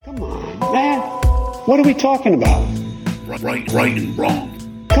What are we talking about? Right and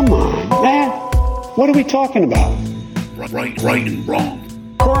wrong. Come on, man. What are we talking about? Right and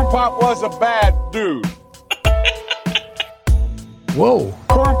wrong. Corn Pop was a bad dude. Whoa.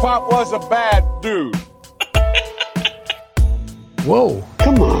 Corn Pop was a bad dude. Whoa.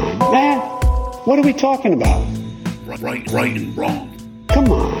 Come on, man. What are we talking about? Right and wrong.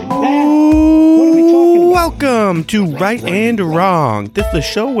 Come on, man. What are we talking about? Welcome to Right and Wrong. This is the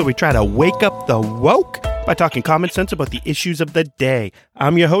show where we try to wake up the woke by talking common sense about the issues of the day.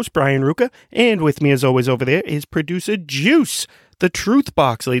 I'm your host, Brian Ruka, and with me as always over there is producer Juice, the Truth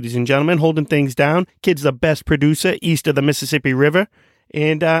Box, ladies and gentlemen, holding things down. Kid's the best producer east of the Mississippi River,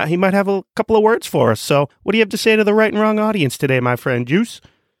 and he might have a couple of words for us. So what do you have to say to the Right and Wrong audience today, my friend Juice?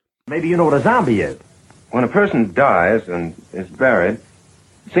 Maybe you know what a zombie is. When a person dies and is buried,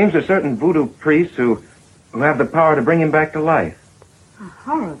 it seems there's certain voodoo priests who have the power to bring him back to life.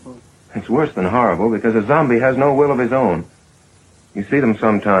 Horrible. It's worse than horrible because a zombie has no will of his own. You see them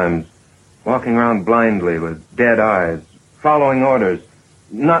sometimes walking around blindly with dead eyes, following orders,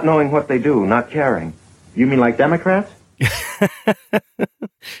 not knowing what they do, not caring. You mean like Democrats?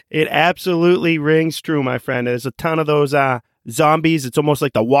 It absolutely rings true, my friend. There's a ton of those zombies. It's almost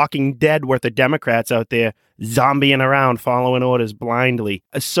like the Walking Dead worth of Democrats out there zombieing around, following orders blindly.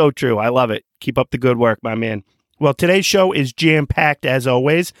 It's so true. I love it. Keep up the good work, my man. Well, today's show is jam-packed as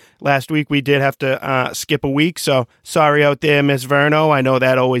always. Last week we did have to skip a week, so sorry out there, Miss Verno. I know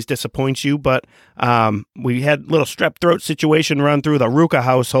that always disappoints you, but we had a little strep throat situation run through the Ruka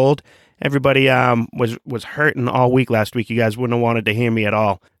household. Everybody was hurting all week last week. You guys wouldn't have wanted to hear me at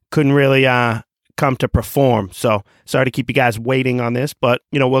all. Couldn't really come to perform, so sorry to keep you guys waiting on this, but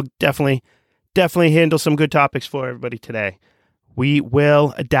you know we'll definitely handle some good topics for everybody today. We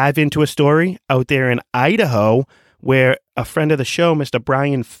will dive into a story out there in Idaho where a friend of the show, Mr.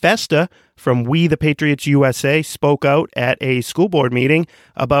 Brian Festa from We the Patriots USA, spoke out at a school board meeting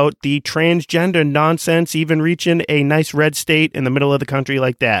about the transgender nonsense even reaching a nice red state in the middle of the country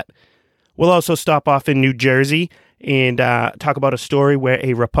like that. We'll also stop off in New Jersey and talk about a story where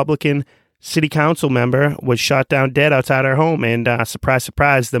a Republican city council member was shot down dead outside her home. And surprise,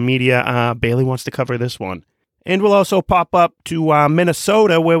 surprise, the media barely wants to cover this one. And we'll also pop up to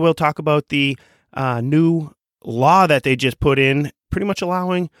Minnesota, where we'll talk about the new law that they just put in, pretty much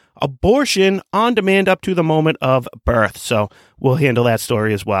allowing abortion on demand up to the moment of birth. So we'll handle that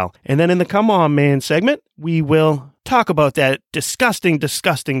story as well. And then in the Come On Man segment, we will talk about that disgusting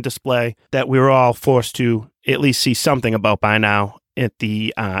display that we were all forced to at least see something about by now at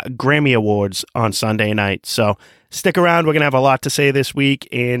the Grammy Awards on Sunday night. So stick around. We're going to have a lot to say this week.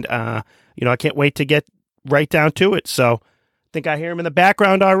 And, I can't wait to get right down to it. So I think I hear him in the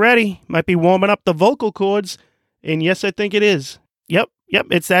background already. Might be warming up the vocal cords. And yes, I think it is. Yep,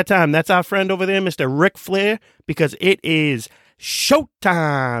 it's that time. That's our friend over there, Mr. Ric Flair, because it is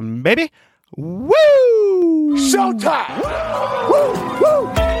showtime, baby. Woo! Showtime!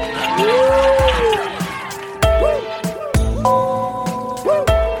 Woo!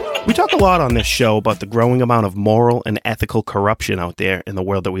 We talk a lot on this show about the growing amount of moral and ethical corruption out there in the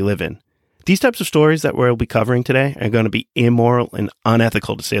world that we live in. These types of stories that we'll be covering today are going to be immoral and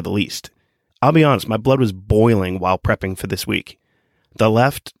unethical, to say the least. I'll be honest, my blood was boiling while prepping for this week. The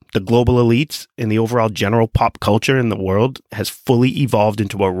left, the global elites, and the overall general pop culture in the world has fully evolved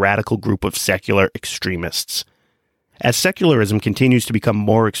into a radical group of secular extremists. As secularism continues to become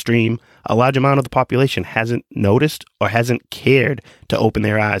more extreme, a large amount of the population hasn't noticed or hasn't cared to open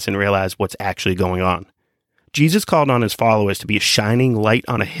their eyes and realize what's actually going on. Jesus called on his followers to be a shining light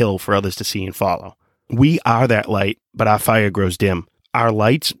on a hill for others to see and follow. We are that light, but our fire grows dim. Our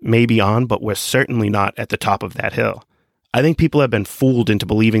lights may be on, but we're certainly not at the top of that hill. I think people have been fooled into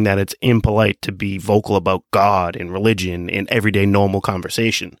believing that it's impolite to be vocal about God and religion in everyday normal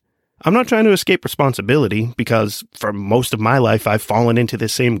conversation. I'm not trying to escape responsibility because for most of my life I've fallen into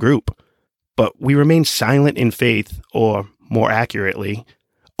this same group. But we remain silent in faith, or more accurately,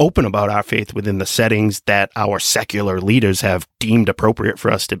 open about our faith within the settings that our secular leaders have deemed appropriate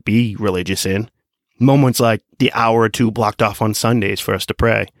for us to be religious in. Moments like the hour or two blocked off on Sundays for us to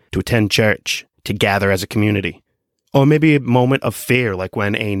pray, to attend church, to gather as a community. Or maybe a moment of fear like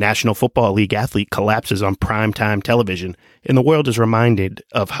when a National Football League athlete collapses on primetime television and the world is reminded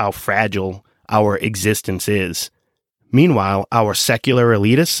of how fragile our existence is. Meanwhile, our secular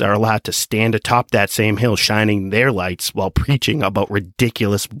elitists are allowed to stand atop that same hill shining their lights while preaching about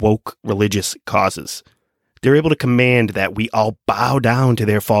ridiculous woke religious causes. They're able to command that we all bow down to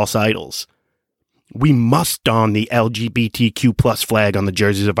their false idols. We must don the LGBTQ+ flag on the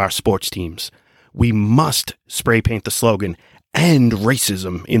jerseys of our sports teams. We must spray paint the slogan, end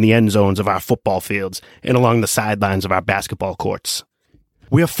racism in the end zones of our football fields and along the sidelines of our basketball courts.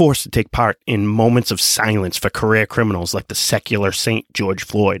 We are forced to take part in moments of silence for career criminals like the secular Saint George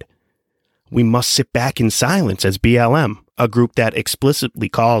Floyd. We must sit back in silence as BLM, a group that explicitly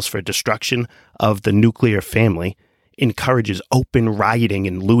calls for destruction of the nuclear family, encourages open rioting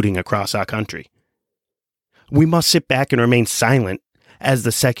and looting across our country. We must sit back and remain silent as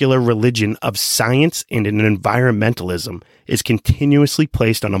the secular religion of science and environmentalism is continuously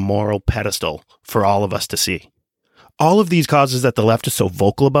placed on a moral pedestal for all of us to see. All of these causes that the left is so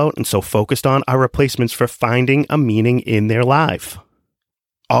vocal about and so focused on are replacements for finding a meaning in their life.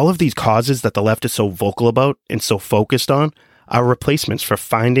 All of these causes that the left is so vocal about and so focused on are replacements for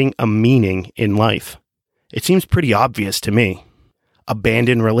finding a meaning in life. It seems pretty obvious to me.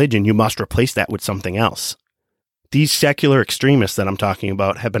 Abandon religion, you must replace that with something else. These secular extremists that I'm talking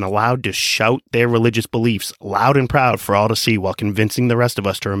about have been allowed to shout their religious beliefs loud and proud for all to see while convincing the rest of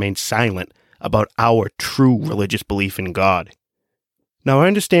us to remain silent about our true religious belief in God. Now, I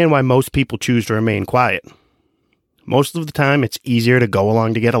understand why most people choose to remain quiet. Most of the time, it's easier to go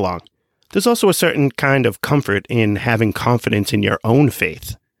along to get along. There's also a certain kind of comfort in having confidence in your own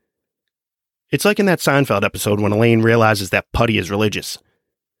faith. It's like in that Seinfeld episode when Elaine realizes that Putty is religious.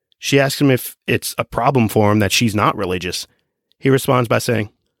 She asks him if it's a problem for him that she's not religious. He responds by saying,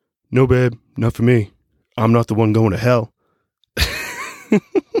 "No, babe, not for me. I'm not the one going to hell."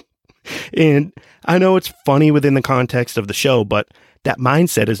 And I know it's funny within the context of the show, but that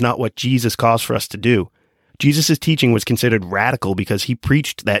mindset is not what Jesus calls for us to do. Jesus' teaching was considered radical because he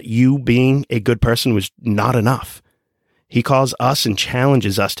preached that you being a good person was not enough. He calls us and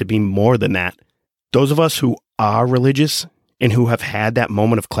challenges us to be more than that. Those of us who are religious and who have had that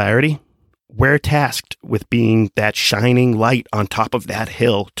moment of clarity, we're tasked with being that shining light on top of that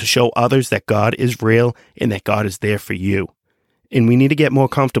hill to show others that God is real and that God is there for you. And we need to get more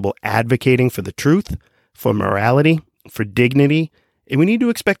comfortable advocating for the truth, for morality, for dignity, and we need to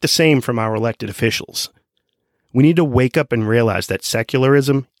expect the same from our elected officials. We need to wake up and realize that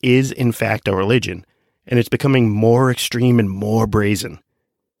secularism is in fact a religion, and it's becoming more extreme and more brazen.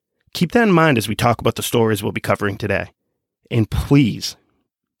 Keep that in mind as we talk about the stories we'll be covering today. And please,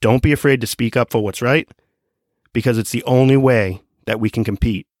 don't be afraid to speak up for what's right, because it's the only way that we can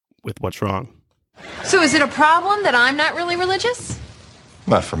compete with what's wrong. So is it a problem that I'm not really religious?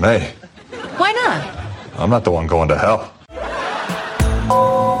 Not for me. Why not? I'm not the one going to hell.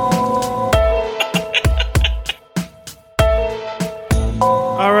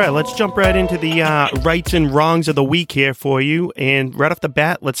 All right, let's jump right into the rights and wrongs of the week here for you. And right off the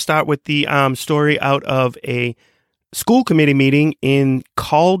bat, let's start with the story out of a school committee meeting in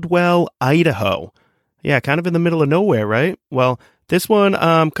Caldwell, Idaho. Yeah, kind of in the middle of nowhere, right? Well, this one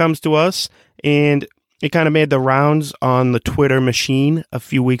comes to us, and it kind of made the rounds on the Twitter machine a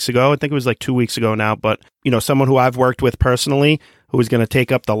few weeks ago. I think it was like 2 weeks ago now, but, someone who I've worked with personally who is going to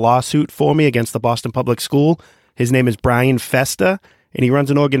take up the lawsuit for me against the Boston Public School. His name is Brian Festa, and he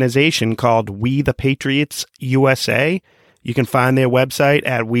runs an organization called We the Patriots USA. You can find their website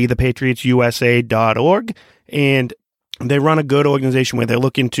at wethepatriotsusa.org, and they run a good organization where they're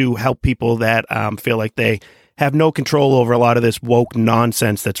looking to help people that feel like they have no control over a lot of this woke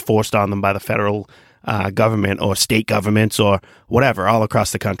nonsense that's forced on them by the federal government or state governments or whatever all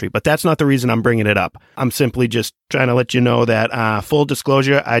across the country. But that's not the reason I'm bringing it up. I'm simply just trying to let you know that, full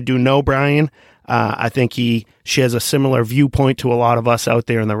disclosure, I do know Brian. I think he shares a similar viewpoint to a lot of us out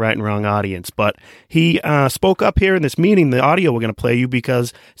there in the right and wrong audience. But he spoke up here in this meeting, the audio we're going to play you,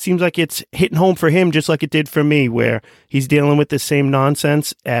 because it seems like it's hitting home for him just like it did for me, where he's dealing with the same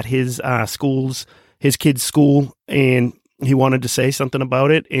nonsense at his his kid's school, and he wanted to say something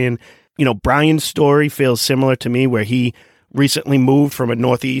about it. And, Brian's story feels similar to me, where he recently moved from a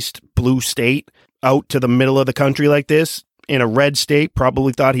Northeast blue state out to the middle of the country like this, in a red state,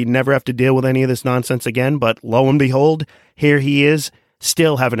 probably thought he'd never have to deal with any of this nonsense again. But lo and behold, here he is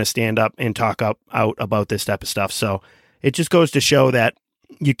still having to stand up and talk out about this type of stuff. So it just goes to show that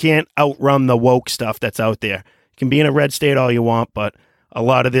you can't outrun the woke stuff that's out there. You can be in a red state all you want, but a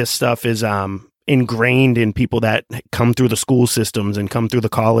lot of this stuff is ingrained in people that come through the school systems and come through the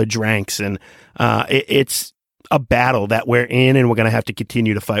college ranks. And it's a battle that we're in, and we're going to have to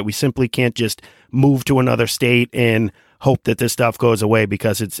continue to fight. We simply can't just move to another state and hope that this stuff goes away,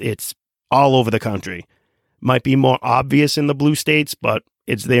 because it's all over the country. Might be more obvious in the blue states, but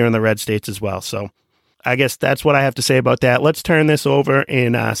it's there in the red states as well. So I guess that's what I have to say about that. Let's turn this over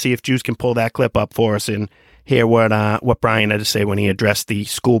and see if Juice can pull that clip up for us and hear what Brian had to say when he addressed the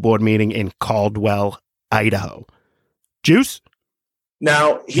school board meeting in Caldwell, Idaho. Juice?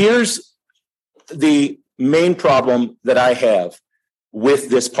 Now, here's the main problem that I have with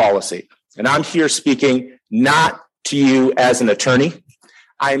this policy. And I'm here speaking not to you as an attorney.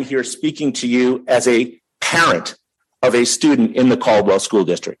 I am here speaking to you as a parent of a student in the Caldwell School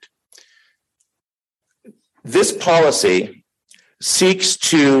District. This policy seeks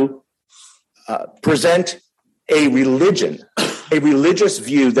to present a religious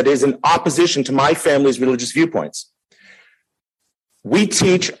view that is in opposition to my family's religious viewpoints. We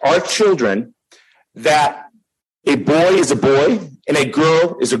teach our children that a boy is a boy and a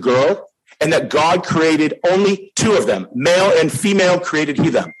girl is a girl, and that God created only two of them, male and female created he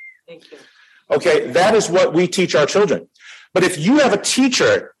them. Thank you. Okay, that is what we teach our children. But if you have a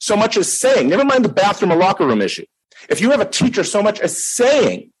teacher so much as saying, never mind the bathroom or locker room issue, if you have a teacher so much as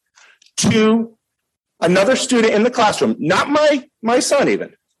saying to another student in the classroom, not my son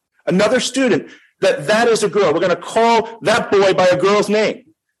even, another student, that is a girl, we're going to call that boy by a girl's name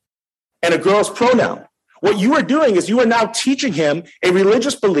and a girl's pronoun. What you are doing is you are now teaching him a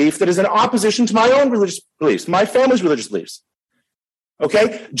religious belief that is in opposition to my own religious beliefs, my family's religious beliefs.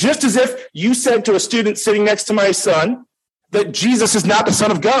 Okay? Just as if you said to a student sitting next to my son that Jesus is not the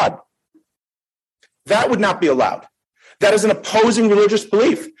Son of God. That would not be allowed. That is an opposing religious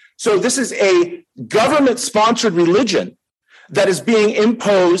belief. So this is a government-sponsored religion that is being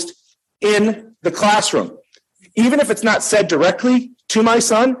imposed in the classroom. Even if it's not said directly to my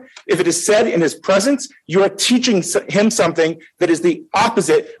son, if it is said in his presence, you are teaching him something that is the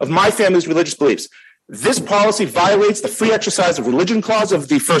opposite of my family's religious beliefs. This policy violates the free exercise of religion clause of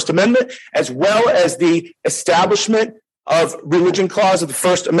the First Amendment, as well as the establishment of religion clause of the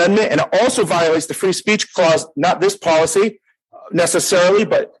First Amendment, and it also violates the free speech clause, not this policy necessarily,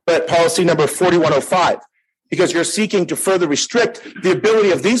 but policy number 4105, because you're seeking to further restrict the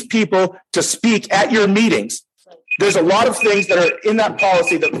ability of these people to speak at your meetings. There's a lot of things that are in that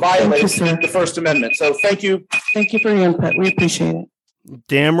policy that violate the First Amendment. So thank you. Thank you for your input. We appreciate it.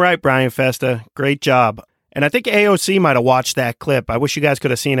 Damn right, Brian Festa. Great job. And I think AOC might have watched that clip. I wish you guys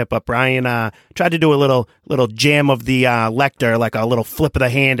could have seen it, but Brian tried to do a little jam of the lector, like a little flip of the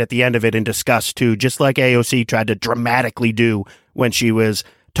hand at the end of it in disgust too, just like AOC tried to dramatically do when she was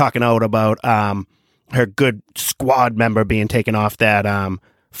talking out about her good squad member being taken off that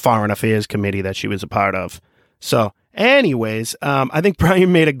Foreign Affairs Committee that she was a part of. So anyways, I think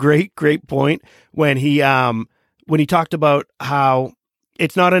Brian made a great point when he talked about how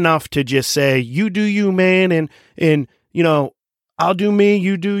it's not enough to just say, you do you, man, and you know, I'll do me,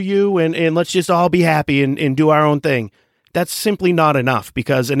 you do you, and let's just all be happy and do our own thing. That's simply not enough,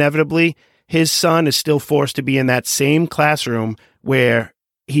 because inevitably his son is still forced to be in that same classroom where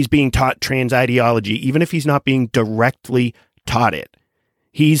he's being taught trans ideology, even if he's not being directly taught it.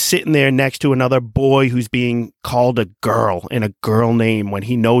 He's sitting there next to another boy who's being called a girl in a girl name when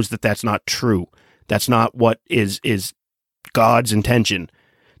he knows that that's not true. That's not what is God's intention.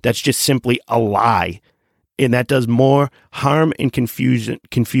 That's just simply a lie. And that does more harm and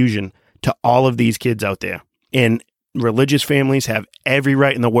confusion to all of these kids out there. And religious families have every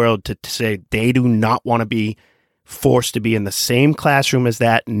right in the world to say they do not want to be forced to be in the same classroom as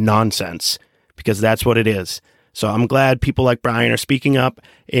that nonsense, because that's what it is. So I'm glad people like Brian are speaking up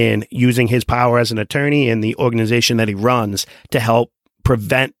and using his power as an attorney and the organization that he runs to help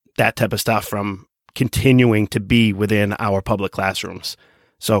prevent that type of stuff from continuing to be within our public classrooms.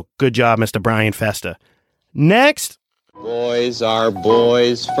 So good job, Mr. Brian Festa. Next. Boys are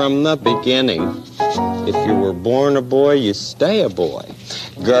boys from the beginning. If you were born a boy, you stay a boy.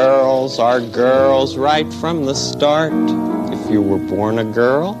 Girls are girls right from the start. If you were born a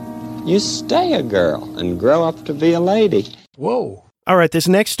girl, you stay a girl and grow up to be a lady. Whoa. All right, this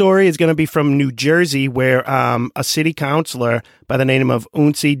next story is going to be from New Jersey, where a city councilor by the name of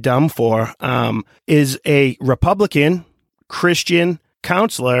Eunice Dwumfour is a Republican Christian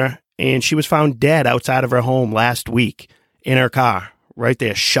councilor, and she was found dead outside of her home last week in her car, right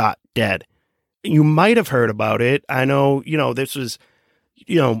there, shot dead. You might have heard about it. I know, this was,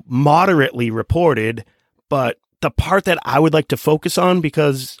 moderately reported, but the part that I would like to focus on,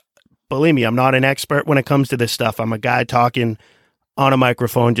 because believe me, I'm not an expert when it comes to this stuff. I'm a guy talking on a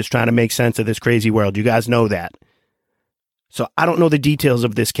microphone, just trying to make sense of this crazy world. You guys know that. So I don't know the details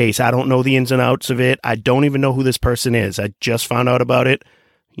of this case. I don't know the ins and outs of it. I don't even know who this person is. I just found out about it,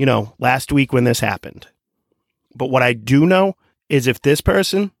 last week when this happened. But what I do know is if this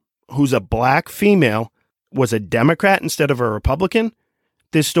person, who's a black female, was a Democrat instead of a Republican,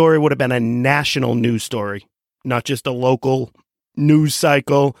 this story would have been a national news story, not just a local news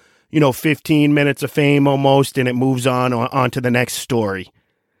cycle, 15 minutes of fame almost, and it moves on to the next story.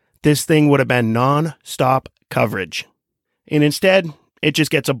 This thing would have been non-stop coverage. And instead, it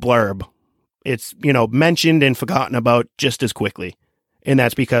just gets a blurb. It's, mentioned and forgotten about just as quickly. And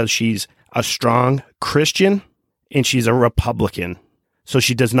that's because she's a strong Christian and she's a Republican. So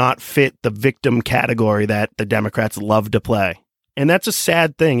she does not fit the victim category that the Democrats love to play. And that's a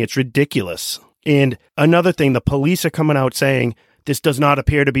sad thing. It's ridiculous. And another thing, the police are coming out saying this does not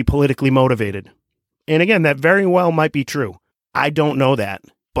appear to be politically motivated. And again, that very well might be true. I don't know that.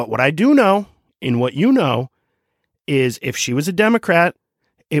 But what I do know, and what you know, is if she was a Democrat,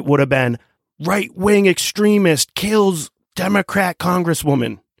 it would have been right-wing extremist kills Democrat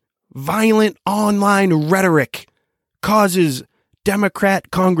congresswoman. Violent online rhetoric causes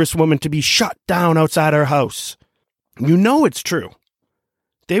Democrat congresswoman to be shut down outside her house. You know it's true.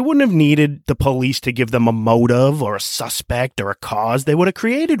 They wouldn't have needed the police to give them a motive or a suspect or a cause. They would have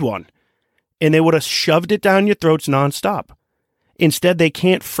created one. And they would have shoved it down your throats nonstop. Instead, they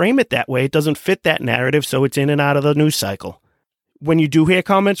can't frame it that way. It doesn't fit that narrative, so it's in and out of the news cycle. When you do hear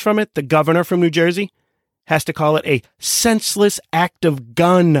comments from it, the governor from New Jersey has to call it a senseless act of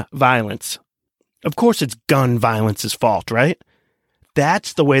gun violence. Of course it's gun violence's fault, right?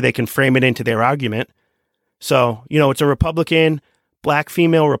 That's the way they can frame it into their argument. So, it's a Republican, black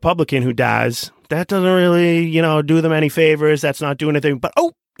female Republican who dies. That doesn't really, do them any favors. That's not doing anything. But,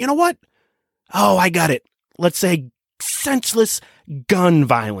 you know what? Oh, I got it. Let's say senseless gun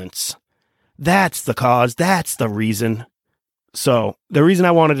violence. That's the cause. That's the reason. So the reason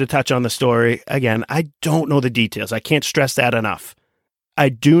I wanted to touch on the story, again, I don't know the details. I can't stress that enough. I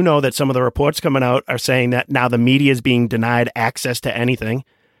do know that some of the reports coming out are saying that now the media is being denied access to anything.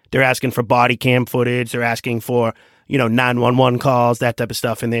 They're asking for body cam footage. They're asking for, 911 calls, that type of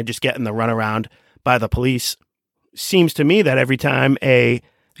stuff. And they're just getting the runaround by the police. Seems to me that every time a,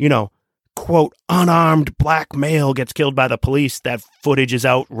 quote, unarmed black male gets killed by the police, that footage is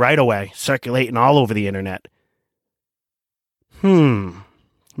out right away, circulating all over the internet.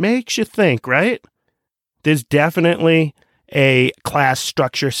 Makes you think, right? There's definitely a class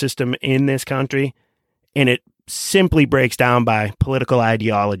structure system in this country, and it simply breaks down by political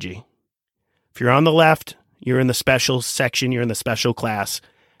ideology. If you're on the left, you're in the special section, you're in the special class.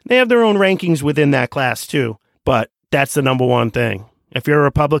 They have their own rankings within that class too, but that's the number one thing. If you're a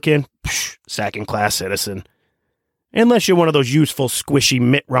Republican, second-class citizen. Unless you're one of those useful, squishy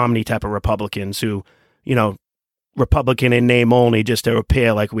Mitt Romney type of Republicans who, Republican in name only just to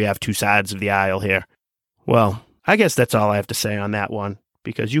appear like we have two sides of the aisle here. Well, I guess that's all I have to say on that one,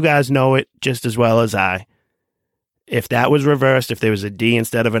 because you guys know it just as well as I. If that was reversed, if there was a D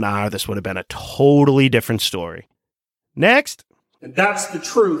instead of an R, this would have been a totally different story. Next. And that's the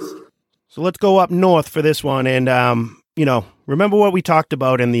truth. So let's go up north for this one. And, remember what we talked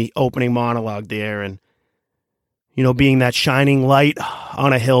about in the opening monologue there and, being that shining light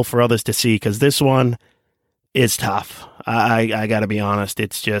on a hill for others to see, because this one is tough. I got to be honest.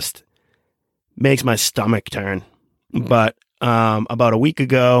 It's just makes my stomach turn. But about a week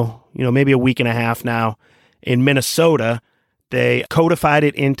ago, maybe a week and a half now, in Minnesota, they codified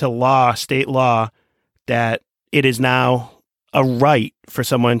it into law, state law, that it is now a right for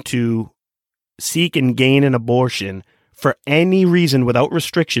someone to seek and gain an abortion for any reason without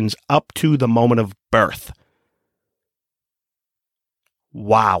restrictions up to the moment of birth.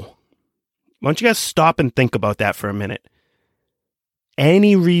 Wow. Why don't you guys stop and think about that for a minute?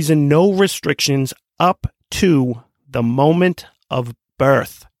 Any reason, no restrictions up to the moment of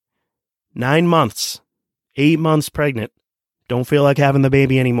birth. 9 months, 8 months pregnant, don't feel like having the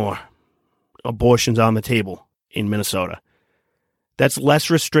baby anymore. Abortion's on the table in Minnesota. That's less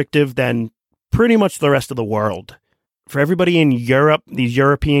restrictive than pretty much the rest of the world. For everybody in Europe, these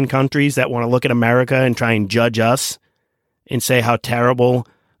European countries that want to look at America and try and judge us and say how terrible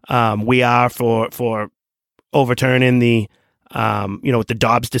we are for overturning the, the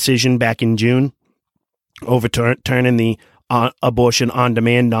Dobbs decision back in June, overturning the abortion on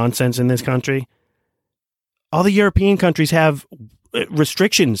demand nonsense in this country. All the European countries have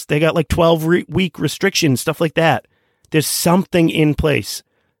restrictions. They got like 12-week restrictions, stuff like that. There's something in place.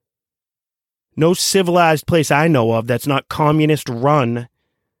 No civilized place I know of that's not communist run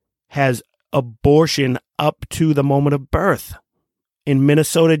has abortion up to the moment of birth. And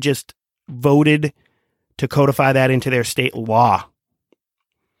Minnesota just voted to codify that into their state law.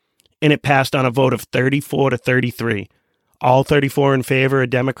 And it passed on a vote of 34-33. All 34 in favor are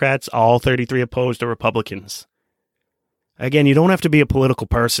Democrats, all 33 opposed are Republicans. Again, you don't have to be a political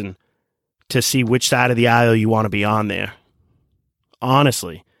person to see which side of the aisle you want to be on there.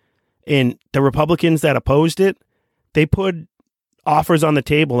 Honestly. And the Republicans that opposed it, they put offers on the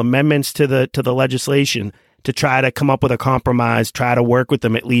table, amendments to the legislation to try to come up with a compromise, try to work with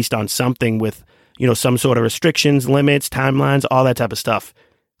them at least on something with, some sort of restrictions, limits, timelines, all that type of stuff.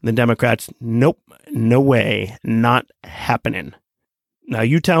 The Democrats, nope, no way, not happening. Now,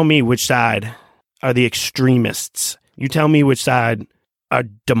 you tell me which side are the extremists. You tell me which side are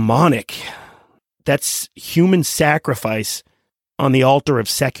demonic. That's human sacrifice on the altar of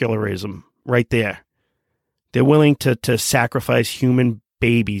secularism right there. They're willing to sacrifice human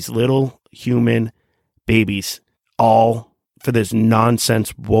babies, little human babies, all for this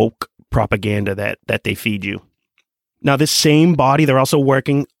nonsense woke propaganda that they feed you. Now, this same body, they're also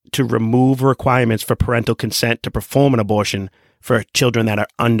working to remove requirements for parental consent to perform an abortion for children that are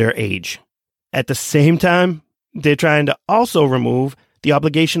underage. At the same time, they're trying to also remove the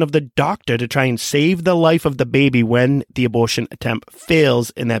obligation of the doctor to try and save the life of the baby when the abortion attempt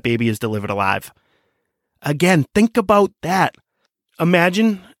fails and that baby is delivered alive. Again, think about that.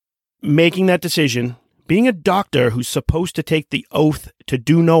 Imagine making that decision, being a doctor who's supposed to take the oath to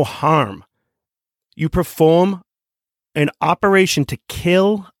do no harm. You perform an operation to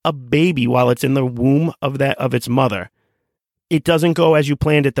kill a baby while it's in the womb of its mother. It doesn't go as you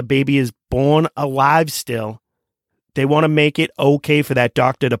planned it. The baby is born alive still. They want to make it okay for that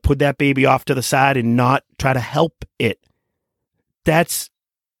doctor to put that baby off to the side and not try to help it. That's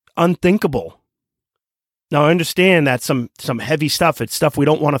unthinkable. Now, I understand that's some heavy stuff. It's stuff we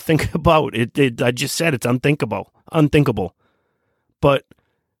don't want to think about. I just said it's unthinkable. But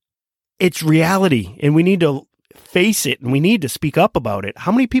it's reality, and we need to face it, and we need to speak up about it.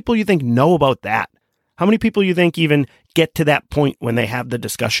 How many people you think know about that? How many people you think even get to that point when they have the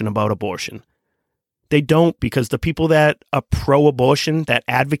discussion about abortion? They don't, because the people that are pro-abortion, that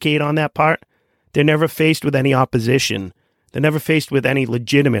advocate on that part, they're never faced with any opposition. They're never faced with any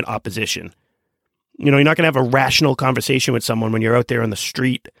legitimate opposition. You're not going to have a rational conversation with someone when you're out there on the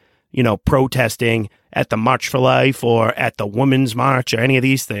street, protesting at the March for Life or at the Women's March or any of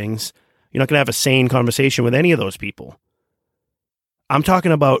these things. You're not going to have a sane conversation with any of those people. I'm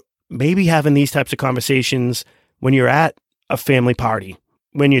talking about maybe having these types of conversations when you're at a family party,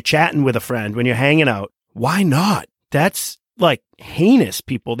 when you're chatting with a friend, when you're hanging out. Why not? That's like heinous,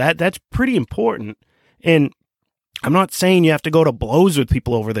 people. That's pretty important. And I'm not saying you have to go to blows with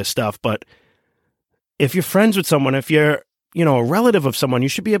people over this stuff, but if you're friends with someone, if you're, a relative of someone, you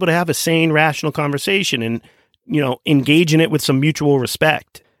should be able to have a sane, rational conversation and, engage in it with some mutual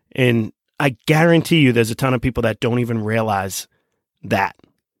respect. And I guarantee you there's a ton of people that don't even realize that.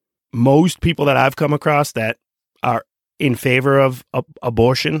 Most people that I've come across that are in favor of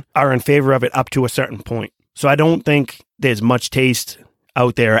abortion are in favor of it up to a certain point. So I don't think there's much taste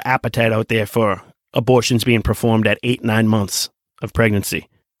out there, or appetite out there for abortions being performed at 8-9 months of pregnancy.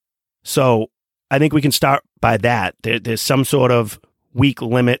 So I think we can start by that. There's some sort of week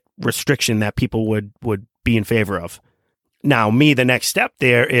limit restriction that people would be in favor of. Now, the next step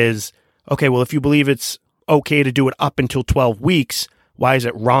there is, okay, well, if you believe it's okay to do it up until 12 weeks, why is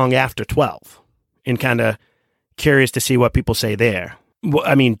it wrong after 12? And kind of curious to see what people say there. Well,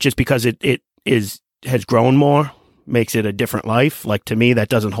 I mean, just because it has grown more makes it a different life. Like, to me, that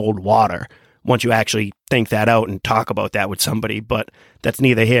doesn't hold water once you actually think that out and talk about that with somebody. But that's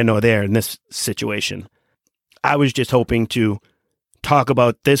neither here nor there in this situation. I was just hoping to talk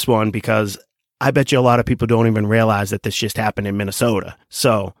about this one because I bet you a lot of people don't even realize that this just happened in Minnesota.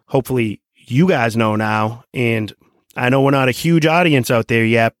 So hopefully you guys know now. And I know we're not a huge audience out there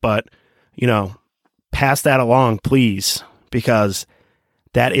yet, but, pass that along, please, because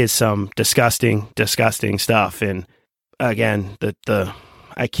that is some disgusting, disgusting stuff. And again,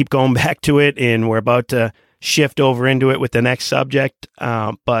 I keep going back to it, and we're about to shift over into it with the next subject,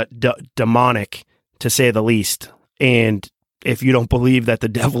 but demonic, to say the least. And if you don't believe that the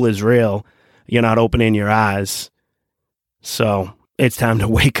devil is real, you're not opening your eyes. So it's time to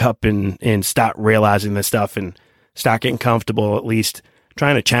wake up and start realizing this stuff and start getting comfortable, at least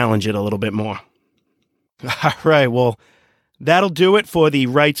trying to challenge it a little bit more. All right, well, that'll do it for the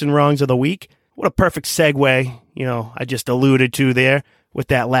rights and wrongs of the week. What a perfect segue, I just alluded to there with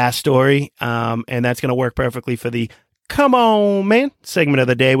that last story. And that's going to work perfectly for the Come On Man segment of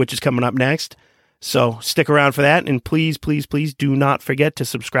the day, which is coming up next. So stick around for that. And please, please, please do not forget to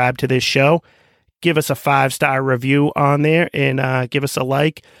subscribe to this show. Give us a 5-star review on there and give us a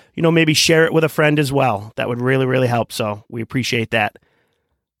like. Maybe share it with a friend as well. That would really, really help. So we appreciate that.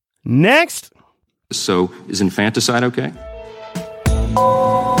 Next. So is infanticide okay?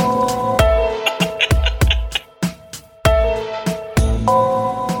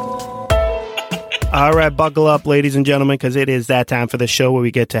 All right, buckle up, ladies and gentlemen, because it is that time for the show where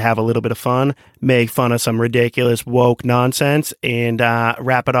we get to have a little bit of fun, make fun of some ridiculous woke nonsense, and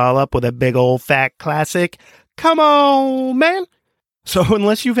wrap it all up with a big old fat classic. Come on, man. So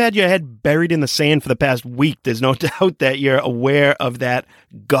unless you've had your head buried in the sand for the past week, there's no doubt that you're aware of that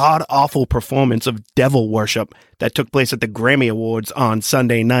god-awful performance of devil worship that took place at the Grammy Awards on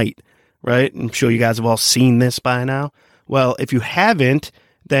Sunday night, right? I'm sure you guys have all seen this by now. Well, if you haven't,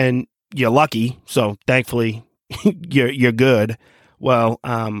 then you're lucky. So thankfully, you're good. Well,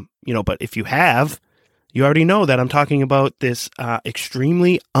 but if you have, you already know that I'm talking about this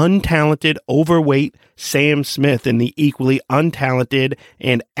extremely untalented, overweight Sam Smith and the equally untalented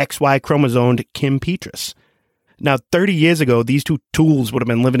and XY chromosomed Kim Petras. Now, 30 years ago, these two tools would have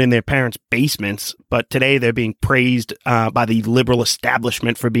been living in their parents' basements, but today they're being praised by the liberal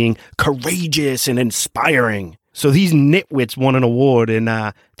establishment for being courageous and inspiring. So these nitwits won an award, and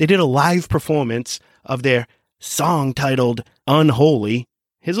they did a live performance of their song titled Unholy.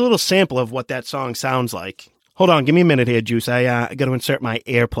 Here's a little sample of what that song sounds like. Hold on, give me a minute here, Juice. I got to insert my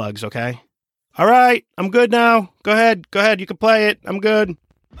earplugs, okay? All right, I'm good now. Go ahead, you can play it. I'm good.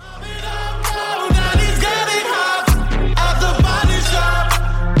 All right.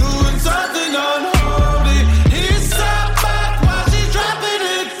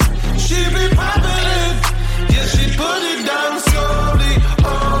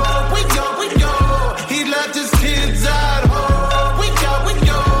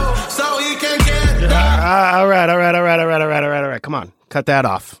 Come on, cut that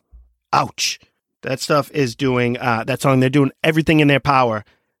off. Ouch. That stuff is doing, that song, they're doing everything in their power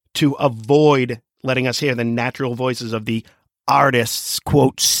to avoid letting us hear the natural voices of the artists,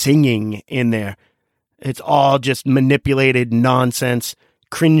 quote, singing in there. It's all just manipulated nonsense,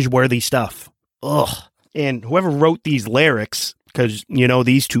 cringeworthy stuff. Ugh. And whoever wrote these lyrics, because,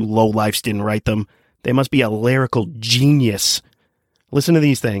 these two lowlifes didn't write them, they must be a lyrical genius. Listen to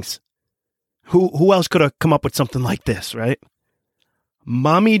these things. Who else could have come up with something like this, right?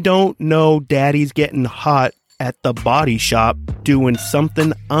 Mommy don't know daddy's getting hot at the body shop doing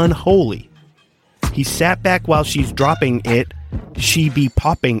something unholy. He sat back while she's dropping it. She be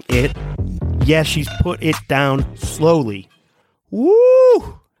popping it. Yeah, she's put it down slowly.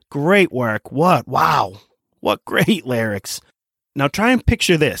 Woo! Great work. Wow. What great lyrics. Now try and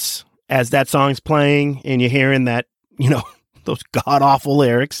picture this as that song's playing and you're hearing that, those god-awful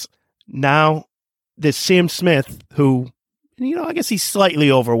lyrics. Now, this Sam Smith, who, I guess he's slightly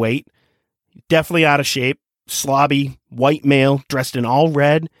overweight, definitely out of shape, slobby, white male, dressed in all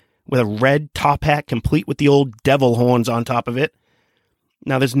red, with a red top hat complete with the old devil horns on top of it.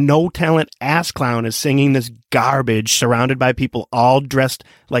 Now, this no-talent ass clown is singing this garbage, surrounded by people all dressed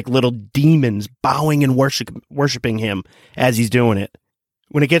like little demons, bowing and worshiping him as he's doing it.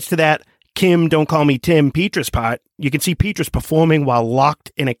 When it gets to that Kim, don't call me Tim, Petras part, you can see Petras performing while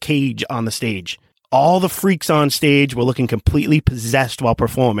locked in a cage on the stage. All the freaks on stage were looking completely possessed while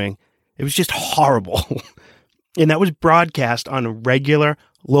performing. It was just horrible. And that was broadcast on regular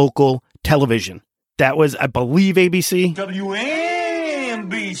local television. That was, I believe, ABC.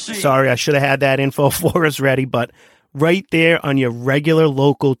 WNBC. Sorry, I should have had that info for us ready, but right there on your regular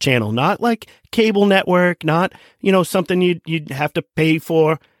local channel. Not like cable network, not, something you'd have to pay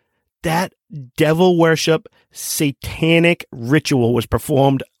for. That devil worship satanic ritual was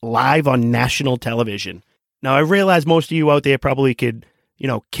performed live on national television. Now, I realize most of you out there probably could,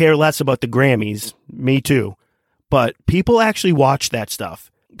 care less about the Grammys. Me too. But people actually watch that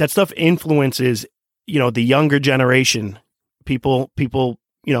stuff. That stuff influences, the younger generation. People,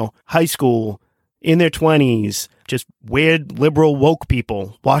 high school, in their 20s, just weird, liberal, woke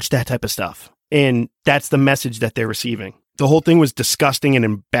people watch that type of stuff. And that's the message that they're receiving. The whole thing was disgusting and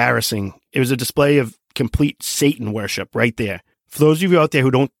embarrassing. It was a display of complete Satan worship right there. For those of you out there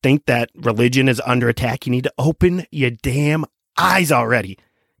who don't think that religion is under attack, you need to open your damn eyes already,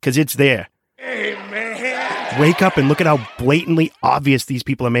 because it's there. Amen. Wake up and look at how blatantly obvious these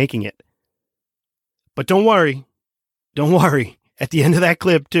people are making it. But don't worry. At the end of that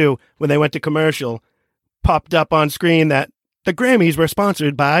clip, too, when they went to commercial, popped up on screen that the Grammys were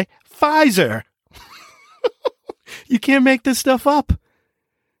sponsored by Pfizer. You can't make this stuff up.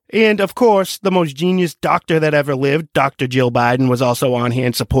 And, of course, the most genius doctor that ever lived, Dr. Jill Biden, was also on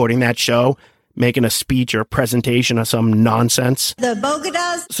hand supporting that show, making a speech or presentation or some nonsense. The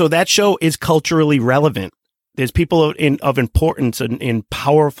Bogadas. So that show is culturally relevant. There's people of importance and in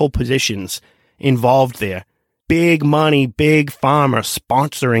powerful positions involved there. Big money, big pharma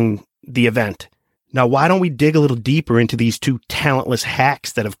sponsoring the event. Now, why don't we dig a little deeper into these two talentless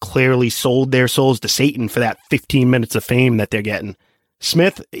hacks that have clearly sold their souls to Satan for that 15 minutes of fame that they're getting?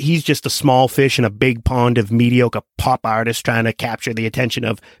 Smith, he's just a small fish in a big pond of mediocre pop artists trying to capture the attention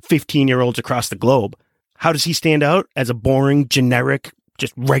of 15-year-olds across the globe. How does he stand out as a boring, generic,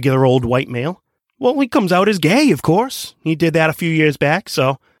 just regular old white male? Well, he comes out as gay, of course. He did that a few years back,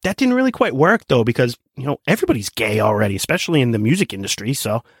 so that didn't really quite work, though, because, everybody's gay already, especially in the music industry,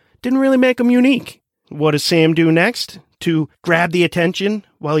 so didn't really make him unique. What does Sam do next to grab the attention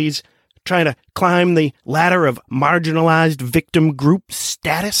while he's trying to climb the ladder of marginalized victim group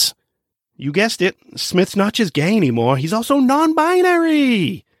status? You guessed it, Smith's not just gay anymore, he's also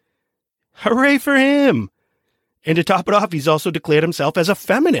non-binary. Hooray for him. And to top it off, he's also declared himself as a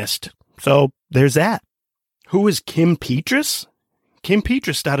feminist. So there's that. Who is Kim Petras? Kim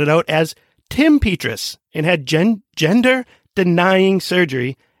Petras started out as Tim Petras and had gender-denying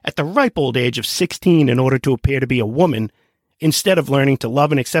surgery at the ripe old age of 16 in order to appear to be a woman, instead of learning to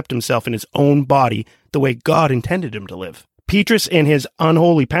love and accept himself in his own body the way God intended him to live. Petras and his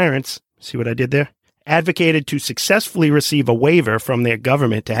unholy parents, see what I did there? Advocated to successfully receive a waiver from their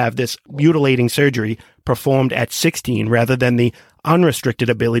government to have this mutilating surgery performed at 16 rather than the unrestricted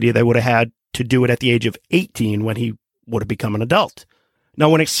ability they would have had to do it at the age of 18 when he would have become an adult. Now,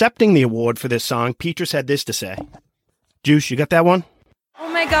 when accepting the award for this song, Petras had this to say. Juice, you got that one? Oh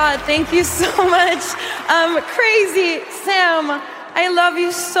my God, thank you so much. Crazy, Sam, I love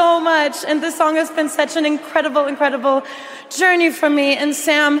you so much. And this song has been such an incredible journey for me. And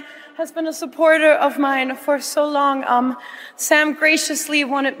Sam has been a supporter of mine for so long. Sam graciously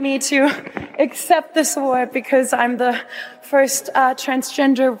wanted me to accept this award because I'm the first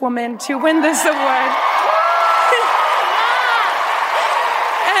transgender woman to win this award.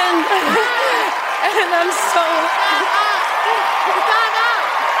 and I'm so...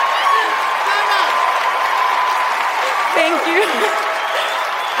 Thank you.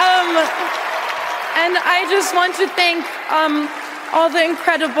 And I just want to thank all the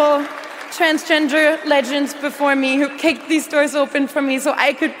incredible transgender legends before me who kicked these doors open for me so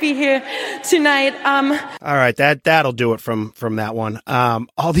I could be here tonight. All right, that'll do it from that one.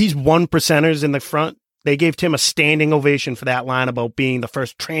 All these 1%ers in the front, they gave Tim a standing ovation for that line about being the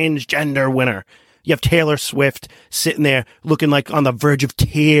first transgender winner. You have Taylor Swift sitting there looking like on the verge of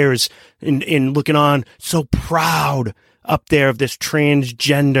tears and looking on so proud up there of this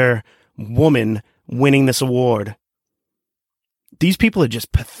transgender woman winning this award. These people are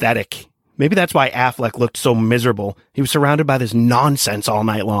just pathetic. Maybe that's why Affleck looked so miserable. He was surrounded by this nonsense all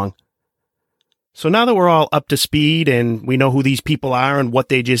night long. So now that we're all up to speed and we know who these people are and what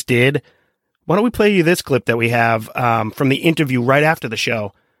they just did, why don't we play you this clip that we have from the interview right after the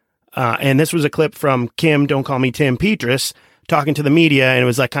show. And this was a clip from Kim, don't call me Tim Petras, talking to the media, and it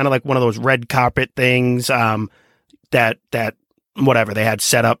was like kind of like one of those red carpet things that whatever they had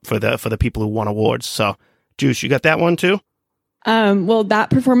set up for the people who won awards. So, Juice, you got that one too? Well, that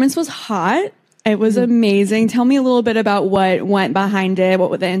performance was hot. It was amazing. Tell me a little bit about what went behind it,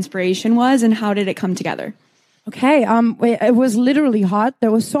 what the inspiration was, and how did it come together? Okay, it was literally hot.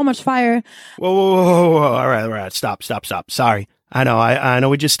 There was so much fire. Whoa. All right. Stop. Sorry. I know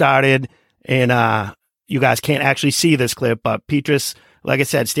we just started, and you guys can't actually see this clip, but Petras, like I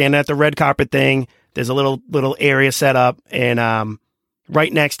said, standing at the red carpet thing, there's a little area set up, and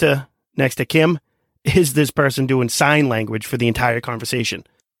right next to Kim is this person doing sign language for the entire conversation.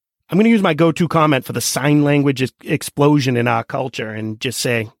 I'm going to use my go-to comment for the sign language explosion in our culture and just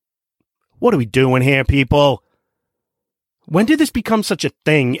say, what are we doing here, people? When did this become such a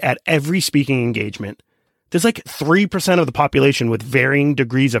thing at every speaking engagement? There's like 3% of the population with varying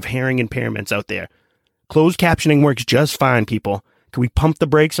degrees of hearing impairments out there. Closed captioning works just fine, people. Can we pump the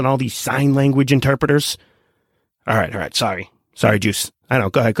brakes on all these sign language interpreters? All right. Sorry, Juice. I know.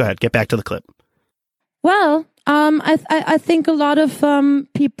 Go ahead. Get back to the clip. Well, I think a lot of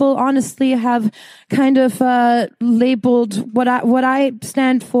people honestly have kind of labeled what I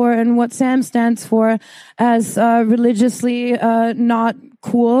stand for and what Sam stands for as religiously not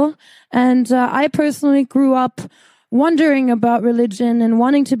cool. And I personally grew up wondering about religion and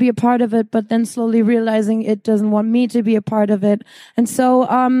wanting to be a part of it, but then slowly realizing it doesn't want me to be a part of it. And so,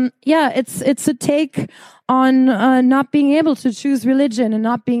 it's a take on not being able to choose religion and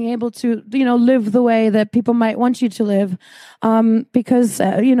not being able to, live the way that people might want you to live. Because,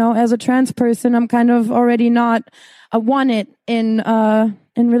 as a trans person, I'm kind of already not wanted in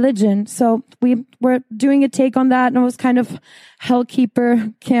religion. So we were doing a take on that, and it was kind of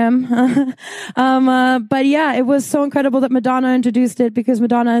Hellkeeper Kim. But yeah, it was so incredible that Madonna introduced it, because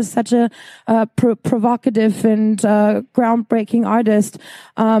Madonna is such a provocative and groundbreaking artist.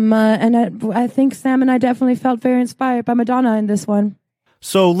 And I think Sam and I definitely felt very inspired by Madonna in this one.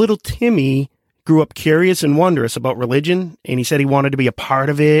 So little Timmy grew up curious and wondrous about religion, and he said he wanted to be a part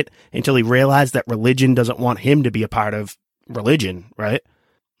of it until he realized that religion doesn't want him to be a part of religion, right?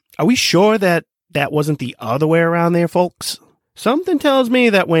 Are we sure that wasn't the other way around there, folks? Something tells me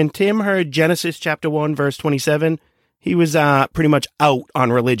that when Tim heard Genesis chapter 1, verse 27, he was pretty much out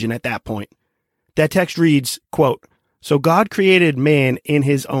on religion at that point. That text reads, quote, "So God created man in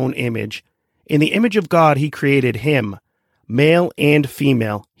his own image. In the image of God, he created him. Male and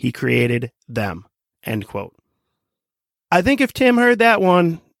female, he created them." End quote. I think if Tim heard that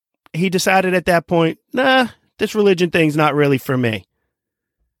one, he decided at that point, nah, this religion thing's not really for me.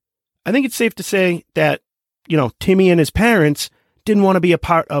 I think it's safe to say that, Timmy and his parents didn't want to be a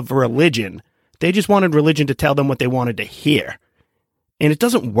part of religion. They just wanted religion to tell them what they wanted to hear. And it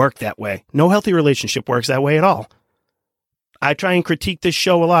doesn't work that way. No healthy relationship works that way at all. I try and critique this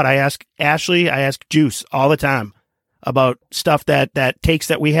show a lot. I ask Ashley, I ask Juice all the time about stuff that takes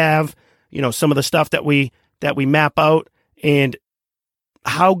that we have, some of the stuff that we map out, and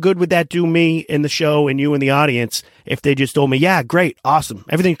how good would that do me in the show and you in the audience if they just told me, yeah, great, awesome,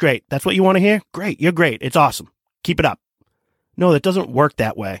 everything's great. That's what you want to hear? Great, you're great. It's awesome. Keep it up. No, that doesn't work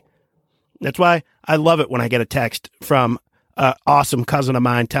that way. That's why I love it when I get a text from an awesome cousin of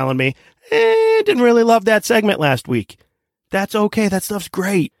mine telling me, didn't really love that segment last week. That's okay. That stuff's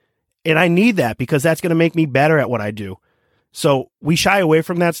great. And I need that because that's going to make me better at what I do. So we shy away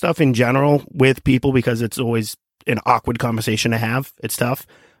from that stuff in general with people because it's always an awkward conversation to have. It's tough.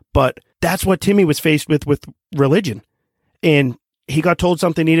 But that's what Timmy was faced with religion. And he got told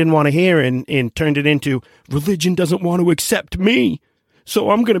something he didn't want to hear and turned it into, religion doesn't want to accept me, so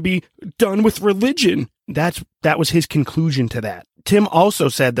I'm going to be done with religion. That was his conclusion to that. Tim also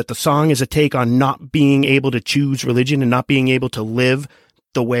said that the song is a take on not being able to choose religion and not being able to live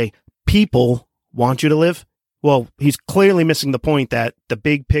the way people want you to live. Well, he's clearly missing the point that the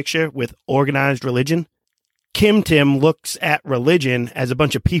big picture with organized religion, Tim looks at religion as a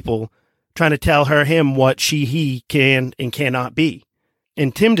bunch of people trying to tell him what he can and cannot be.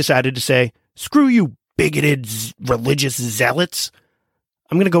 And Tim decided to say, screw you bigoted religious zealots.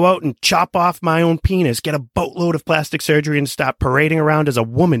 I'm going to go out and chop off my own penis, get a boatload of plastic surgery, and stop parading around as a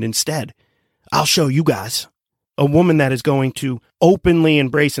woman instead. I'll show you guys. A woman that is going to openly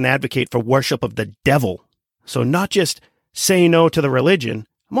embrace and advocate for worship of the devil. So not just say no to the religion,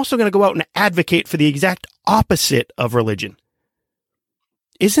 I'm also going to go out and advocate for the exact opposite of religion.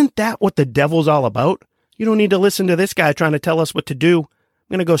 Isn't that what the devil's all about? You don't need to listen to this guy trying to tell us what to do. I'm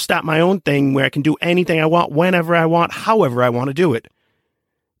going to go start my own thing where I can do anything I want, whenever I want, however I want to do it.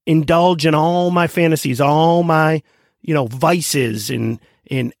 Indulge in all my fantasies, all my, vices and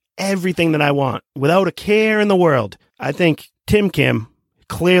everything that I want without a care in the world. I think Tim Kim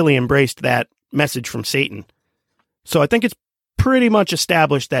clearly embraced that message from Satan. So I think it's pretty much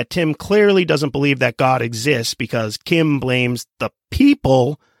established that Tim clearly doesn't believe that God exists because Kim blames the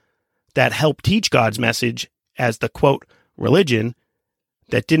people that helped teach God's message as the, quote, religion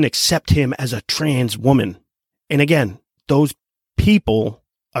that didn't accept him as a trans woman. And again, those people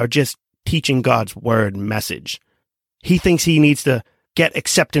are just teaching God's word message. He thinks he needs to get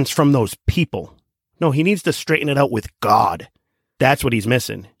acceptance from those people. No, he needs to straighten it out with God. That's what he's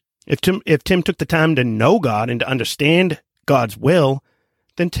missing. If Tim took the time to know God and to understand God's will,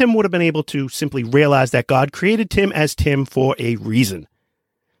 then Tim would have been able to simply realize that God created Tim as Tim for a reason.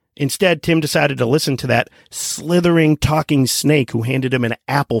 Instead, Tim decided to listen to that slithering, talking snake who handed him an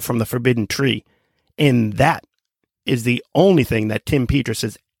apple from the forbidden tree. And that is the only thing that Tim Petras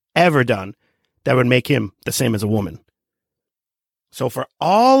has ever done that would make him the same as a woman. So for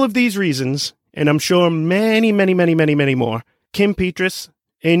all of these reasons, and I'm sure many, many, many, many, many more, Kim Petras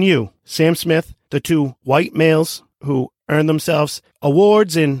and you, Sam Smith, the two white males who earned themselves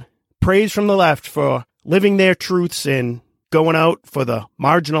awards and praise from the left for living their truths and going out for the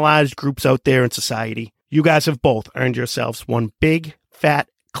marginalized groups out there in society. You guys have both earned yourselves one big, fat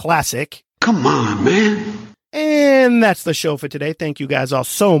classic. Come on, man. And that's the show for today. Thank you guys all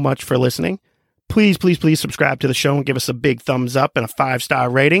so much for listening. Please, please, please subscribe to the show and give us a big thumbs up and a 5-star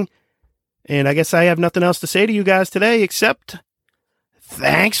rating. And I guess I have nothing else to say to you guys today except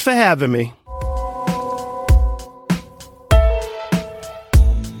thanks for having me.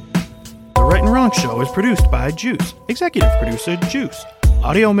 The Right and Wrong Show is produced by Juice. Executive producer, Juice.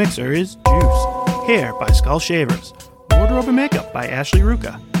 Audio mixer is Juice. Hair by Skull Shavers. Wardrobe and makeup by Ashley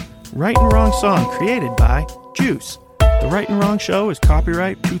Ruka. Right and Wrong song created by Juice. The Right and Wrong Show is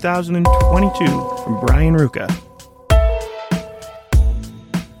copyright 2022 from Brian Ruka.